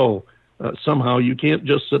let go. Somehow you can't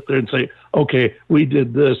just sit there and say, okay, we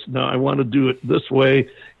did this. Now I want to do it this way.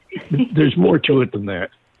 There's more to it than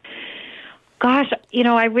that. Gosh,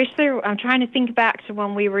 I wish I'm trying to think back to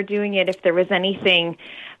when we were doing it, if there was anything.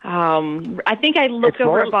 I think I looked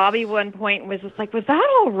over at Bobby one point and was just like, was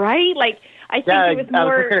that all right? Like, I think it was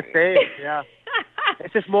more... I was just going to say, yeah.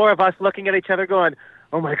 It's just more of us looking at each other going,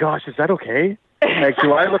 oh my gosh, is that okay? Like,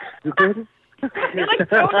 do I look stupid? You're like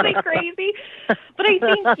totally crazy. But I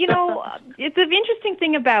think, it's the interesting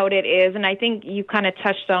thing about it is, and I think you kind of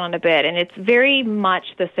touched on it a bit, and it's very much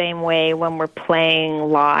the same way when we're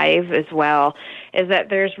playing live as well, is that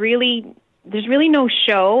there's really no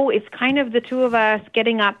show. It's kind of the two of us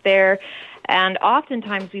getting up there, and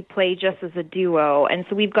oftentimes we play just as a duo, and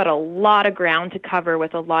so we've got a lot of ground to cover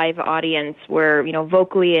with a live audience where,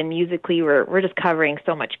 vocally and musically we're just covering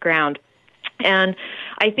so much ground. And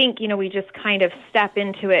I think, we just kind of step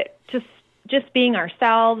into it just being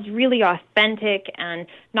ourselves, really authentic, and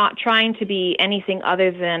not trying to be anything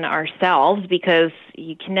other than ourselves, because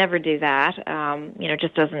you can never do that. It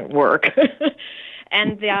just doesn't work.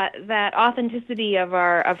 And that authenticity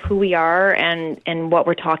of who we are and what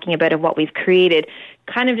we're talking about and what we've created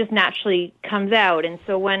kind of just naturally comes out. And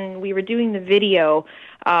so when we were doing the video,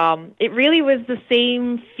 it really was the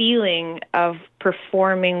same feeling of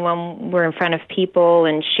performing when we're in front of people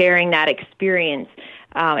and sharing that experience.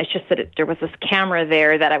 It's just that there was this camera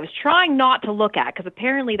there that I was trying not to look at, because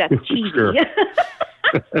apparently that's cheesy. Sure.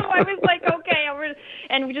 So I was like, okay,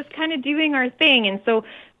 and we're just kind of doing our thing. And so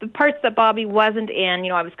the parts that Bobby wasn't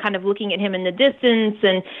in, I was kind of looking at him in the distance,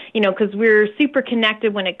 and, because we're super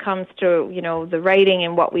connected when it comes to, the writing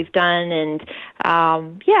and what we've done. And,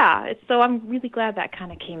 so I'm really glad that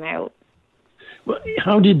kind of came out. Well,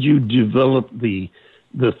 how did you develop the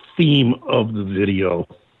theme of the video?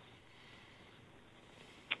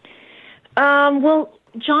 Well,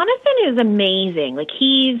 Jonathan is amazing. Like,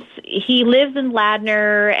 he lives in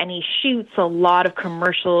Ladner, and he shoots a lot of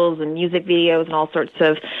commercials and music videos and all sorts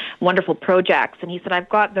of wonderful projects. And he said, I've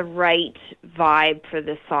got the right vibe for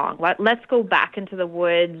this song. Let's go back into the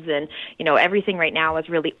woods, and, everything right now is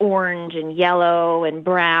really orange and yellow and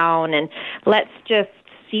brown, and let's just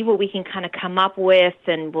see what we can kind of come up with,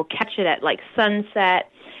 and we'll catch it at, like, sunset.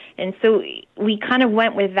 And so we kind of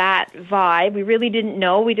went with that vibe. We really didn't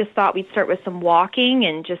know. We just thought we'd start with some walking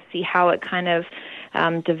and just see how it kind of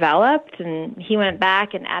developed. And he went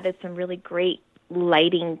back and added some really great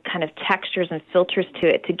lighting kind of textures and filters to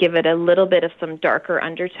it to give it a little bit of some darker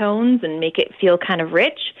undertones and make it feel kind of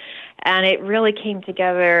rich. And it really came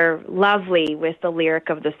together lovely with the lyric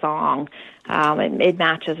of the song. It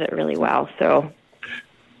matches it really well. So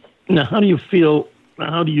now, how do you feel?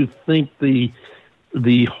 How do you think the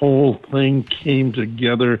whole thing came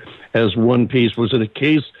together as one piece? Was it a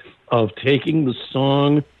case of taking the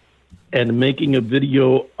song and making a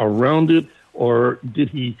video around it, or did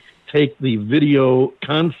he take the video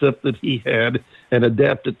concept that he had and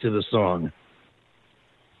adapt it to the song?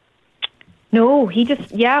 No, we just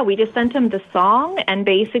sent him the song, and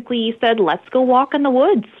basically he said, let's go walk in the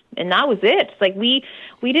woods. that was it. Like we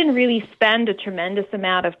didn't really spend a tremendous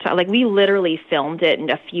amount of time. Like we literally filmed it in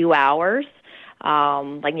a few hours.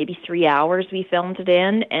 Like maybe 3 hours we filmed it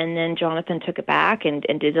in, and then Jonathan took it back and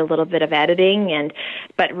did a little bit of editing.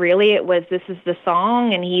 But really it was, this is the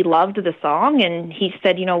song, and he loved the song, and he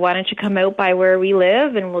said, why don't you come out by where we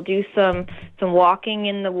live and we'll do some walking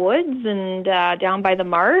in the woods and down by the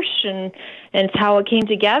marsh, and it's how it came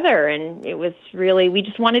together. And it was really, we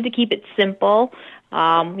just wanted to keep it simple.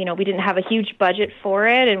 We didn't have a huge budget for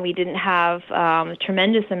it, and we didn't have a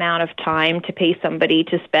tremendous amount of time to pay somebody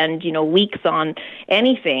to spend, weeks on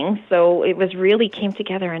anything. So it was really came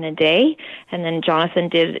together in a day. And then Jonathan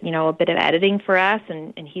did, a bit of editing for us,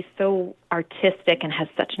 and he's so artistic and has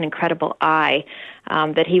such an incredible eye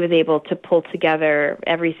that he was able to pull together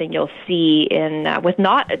everything you'll see with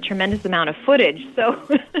not a tremendous amount of footage. So,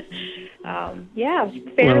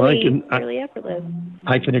 fairly effortless.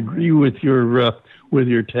 I can agree with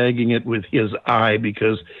your tagging it with his eye,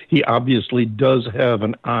 because he obviously does have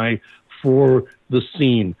an eye for the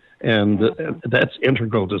scene, and that's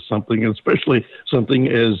integral to something, especially something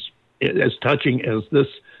as touching as this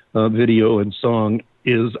video and song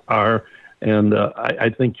are. And I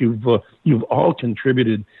think you've all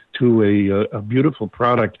contributed to a beautiful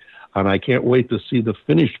product, and I can't wait to see the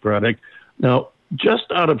finished product. Now,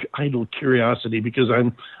 just out of idle curiosity, because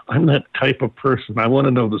I'm that type of person, I want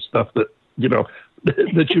to know the stuff that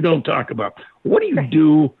that you don't talk about. What do you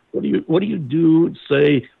do? What do you do?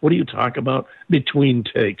 Say, what do you talk about between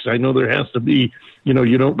takes? I know there has to be,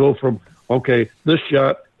 you don't go from, okay, this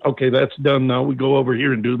shot, okay, that's done. Now we go over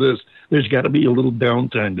here and do this. There's got to be a little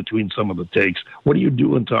downtime between some of the takes. What do you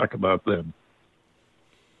do and talk about then?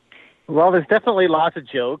 Well, there's definitely lots of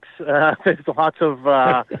jokes. There's lots of,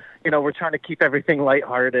 we're trying to keep everything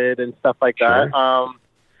lighthearted and stuff like that. Sure.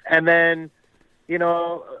 And then,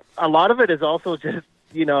 a lot of it is also just,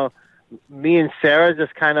 me and Sarah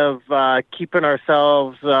just kind of keeping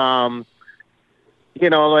ourselves, like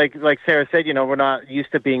Sarah said, we're not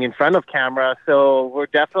used to being in front of camera. So we're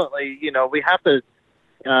definitely, we have to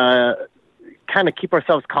kind of keep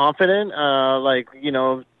ourselves confident,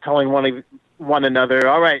 telling one another,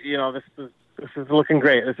 all right, this is looking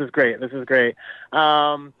great. This is great. This is great.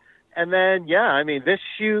 And then, this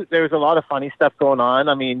shoot, there was a lot of funny stuff going on.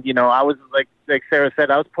 I mean, I was, like Sarah said,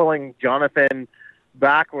 I was pulling Jonathan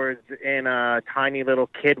backwards in a tiny little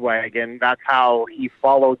kid wagon. That's how he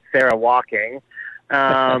followed Sarah walking.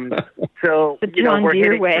 So, the John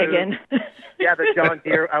Deere wagon.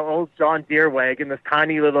 The old John Deere wagon, this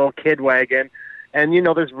tiny little kid wagon. And,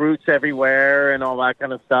 there's roots everywhere and all that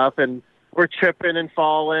kind of stuff. And we're tripping and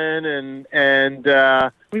falling, and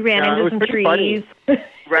we ran into some trees.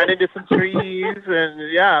 Ran into some trees, and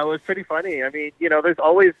it was pretty funny. I mean, there's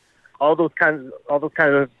always all those kinds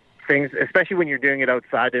of things, especially when you're doing it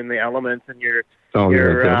outside in the elements, and you're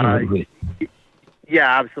absolutely.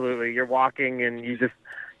 You're walking, and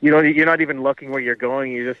you're not even looking where you're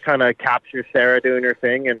going. You just kind of capture Sarah doing her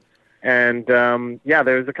thing, and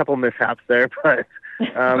there's a couple mishaps there, but.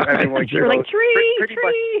 Everyone you're like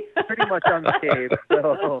pretty much unscathed.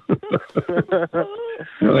 So.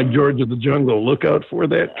 Like George of the Jungle, look out for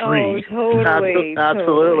that tree. Oh, totally.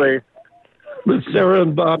 Absolutely. But Sarah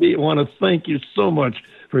and Bobby, I want to thank you so much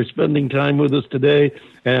for spending time with us today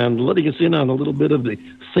and letting us in on a little bit of the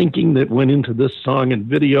thinking that went into this song and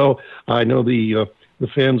video. I know the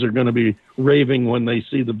fans are going to be raving when they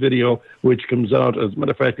see the video, which comes out. As a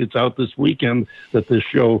matter of fact, it's out this weekend that this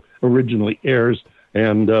show originally airs.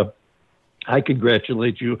 And I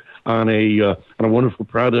congratulate you on a wonderful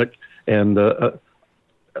product and a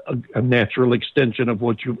natural extension of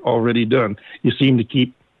what you've already done. You seem to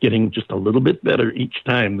keep getting just a little bit better each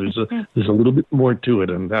time. There's a little bit more to it,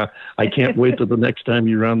 and I can't wait till the next time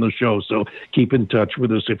you're on the show. So keep in touch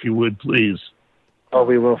with us if you would, please. Oh,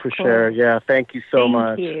 we will for sure. Yeah, thank you so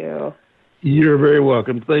much. Thank you. You're very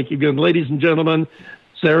welcome. Thank you again, ladies and gentlemen.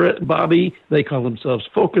 Sarah and Bobby, they call themselves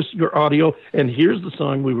Focus Your Audio. And here's the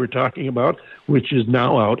song we were talking about, which is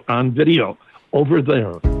now out on video. Over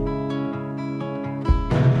There.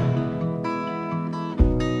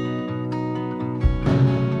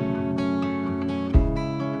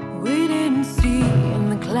 We didn't see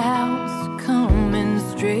the clouds coming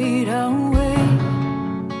straight away,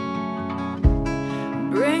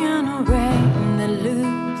 bringing a rain that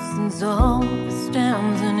loosens all the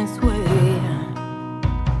stems in its way.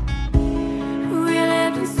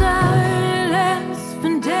 Silence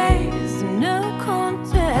for days, no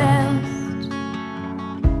contest.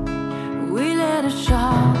 We let a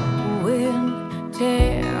sharp wind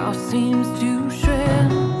tear our seams to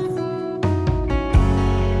shreds.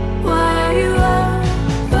 Why are you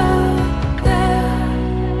over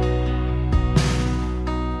there?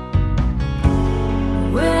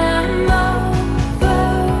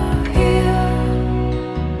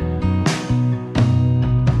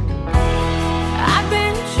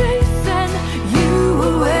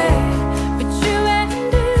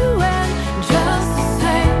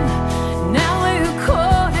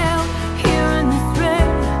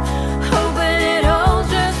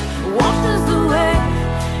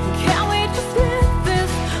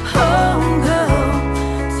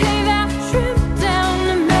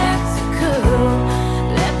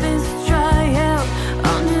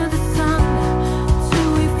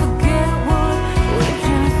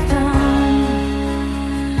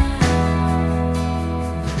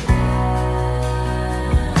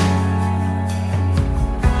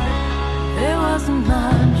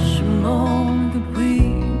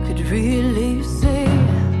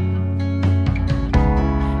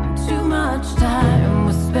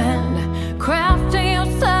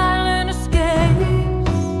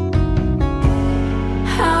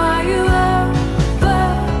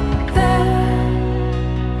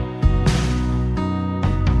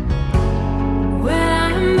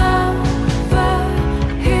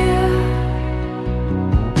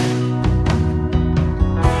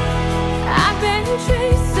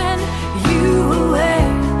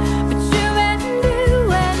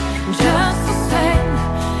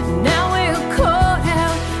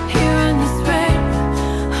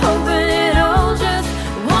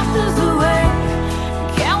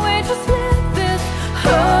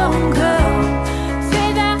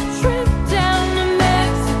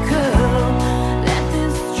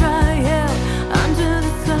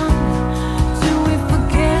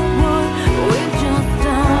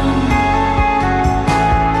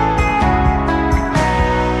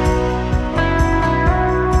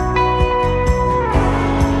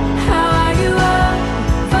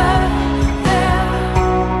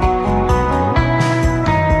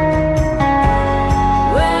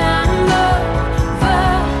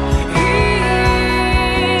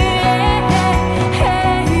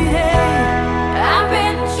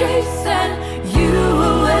 chasing you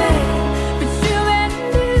away, but you've been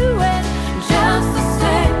doing just the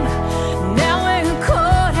same. Now we're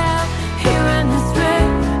caught out here in this rain,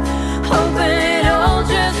 hoping it all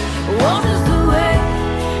just washes away.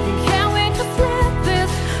 Can we just let this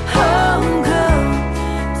home go?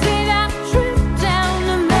 Take that trip down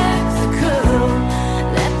to Mexico.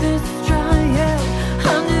 Let this dry out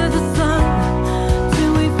under the sun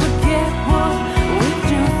till we forget what we've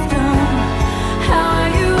just done. How are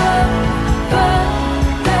you over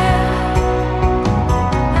there?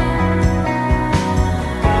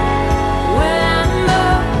 Well, I'm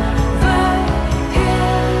over here.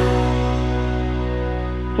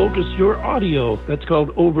 Focus Your Audio. That's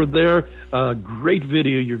called Over There. Great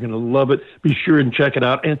video. You're going to love it. Be sure and check it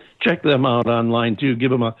out, and check them out online too. Give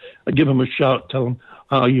them a shout. Tell them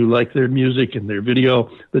how you like their music and their video.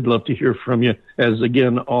 They'd love to hear from you. As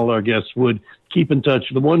again, all our guests would. Keep in touch.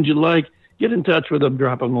 The ones you like, get in touch with them.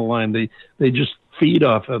 Drop them a line. They just feed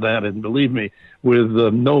off of that. And believe me, with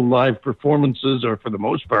no live performances, or for the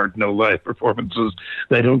most part, no live performances,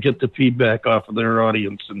 they don't get the feedback off of their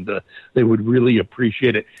audience, and they would really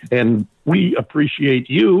appreciate it. And we appreciate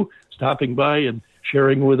you stopping by and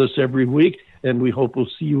sharing with us every week, and we hope we'll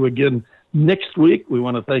see you again next week. We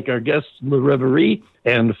want to thank our guests, LeReverie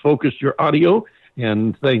and Focus Your Audio,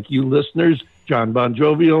 and thank you, listeners. John Bon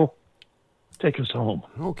Jovial, take us home.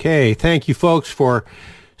 Okay, thank you, folks, for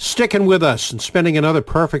sticking with us and spending another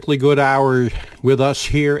perfectly good hour with us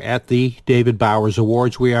here at the David Bowers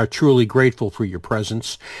Awards. We are truly grateful for your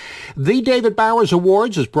presence. The David Bowers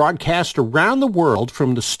Awards is broadcast around the world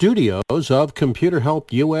from the studios of Computer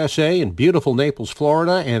Help USA in beautiful Naples,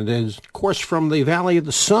 Florida, and is, of course, from the Valley of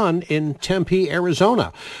the Sun in Tempe,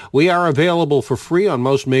 Arizona. We are available for free on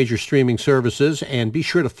most major streaming services, and be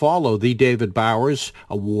sure to follow the David Bowers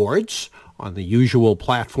Awards on the usual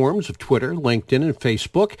platforms of Twitter, LinkedIn, and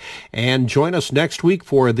Facebook. And join us next week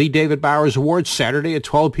for the David Bowers Awards, Saturday at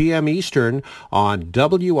 12 p.m. Eastern on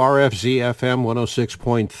WRFZ-FM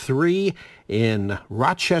 106.3 in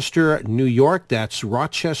Rochester, New York. That's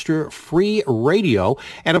Rochester Free Radio.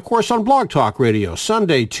 And, of course, on BlogTalkRadio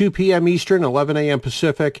Sunday, 2 p.m. Eastern, 11 a.m.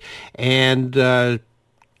 Pacific. And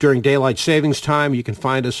during Daylight Savings Time, you can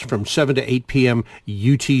find us from 7 to 8 p.m.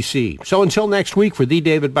 UTC. So until next week, for the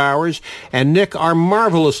David Bowers and Nick, our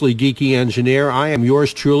marvelously geeky engineer, I am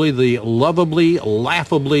yours truly, the lovably,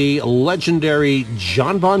 laughably, legendary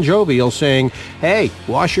John Bon Jovial, saying, hey,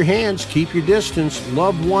 wash your hands, keep your distance,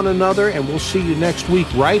 love one another, and we'll see you next week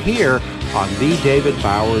right here on the David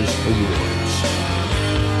Bowers Awards.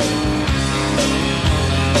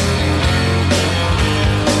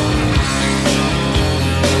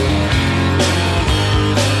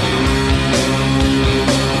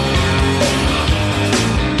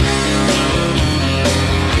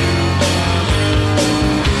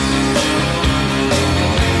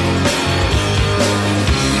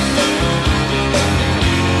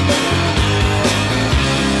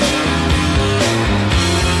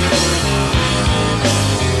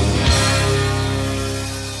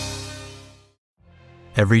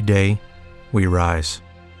 Every day, we rise,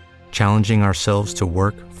 challenging ourselves to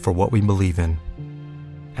work for what we believe in.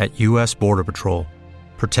 At U.S. Border Patrol,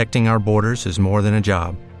 protecting our borders is more than a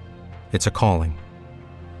job. It's a calling.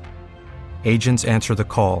 Agents answer the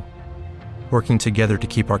call, working together to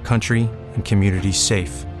keep our country and communities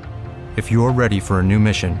safe. If you're ready for a new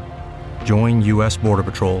mission, join U.S. Border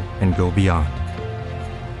Patrol and go beyond.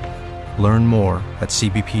 Learn more at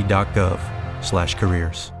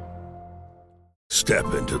cbp.gov/careers.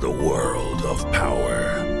 Step into the world of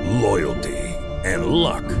power, loyalty, and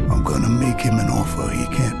luck. I'm gonna make him an offer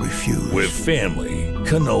he can't refuse. With family,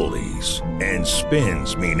 cannolis, and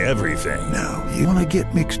spins mean everything. Now, you wanna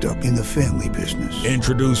get mixed up in the family business.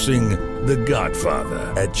 Introducing The Godfather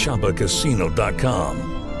at ChumbaCasino.com.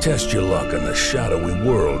 Test your luck in the shadowy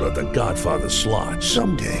world of The Godfather slot.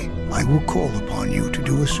 Someday, I will call upon you to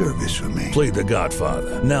do a service for me. Play The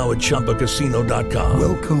Godfather now at ChumbaCasino.com.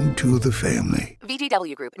 Welcome to the family.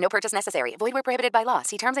 VGW Group. No purchase necessary. Void where prohibited by law.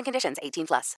 See terms and conditions. 18+.